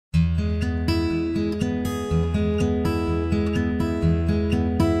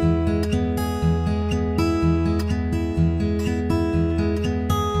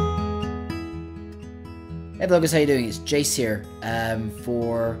Thosevloggers, how you doing? It's Jase here.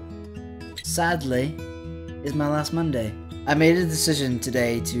 For sadly, is my last Monday. I made a decision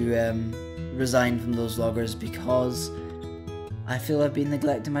today to resign from Thosevloggers because I feel I've been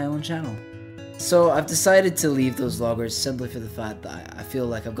neglecting my own channel. So I've decided to leave Thosevloggers simply for the fact that I feel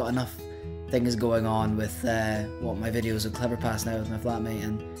like I've got enough things going on with my videos of Clever Pass now with my flatmate,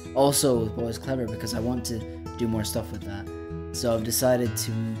 and also with Boys Clever, because I want to do more stuff with that. So I've decided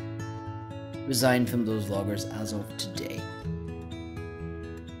to resign from Thosevloggers as of today.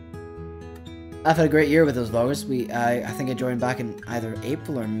 I've had a great year with Thosevloggers. I think I joined back in either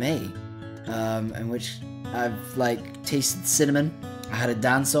April or May, in which I've like tasted cinnamon. I had a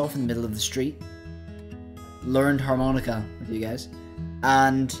dance off in the middle of the street, learned harmonica with you guys,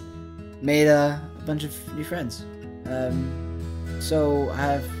 and made a bunch of new friends. So I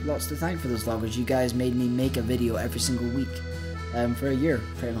have lots to thank for Thosevloggers. You guys made me make a video every single week for a year,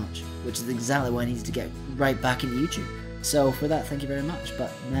 pretty much, which is exactly why I needed to get right back into YouTube. So for that, thank you very much. But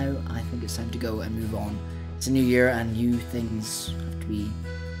now I think it's time to go and move on. It's a new year and new things have to be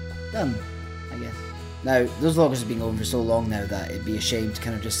done, I guess. Now, Thosevloggers have been going for so long now that it'd be a shame to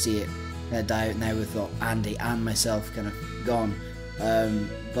kind of just see it die out now with Andy and myself kind of gone.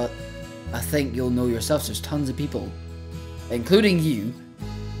 But I think you'll know yourselves, there's tons of people, including you,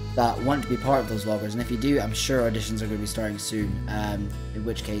 that want to be part of Thosevloggers, and if you do, I'm sure auditions are going to be starting soon, in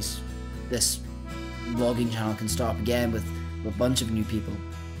which case this vlogging channel can start up again with a bunch of new people,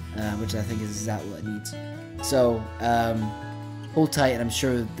 which I think is exactly what it needs. So hold tight, and I'm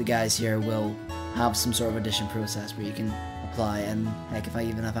sure the guys here will have some sort of audition process where you can apply, and heck,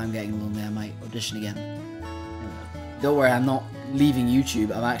 even if I'm getting lonely, I might audition again. Don't worry, I'm not leaving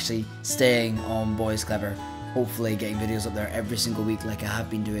YouTube. I'm actually staying on Boys Clever, hopefully getting videos up there every single week like I have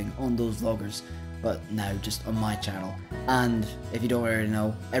been doing on Thosevloggers, but now just on my channel. And if you don't already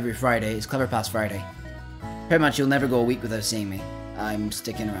know, every Friday is Clever Pass Friday. Pretty much you'll never go a week without seeing me. I'm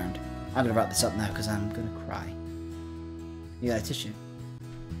sticking around. I'm gonna wrap this up now because I'm gonna cry. You got a tissue?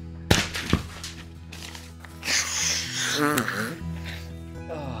 Oh,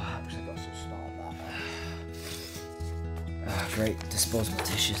 I actually got some snot that. Great disposable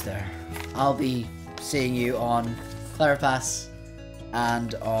tissues there. I'll be seeing you on Clever Pass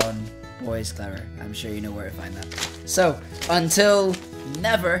and on Boys Clever. I'm sure you know where to find that. So, until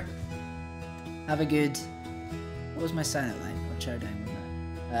never, have a good... What was my sign out line? Oh, chow down,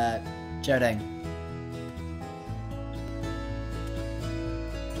 wasn't it? Chow down.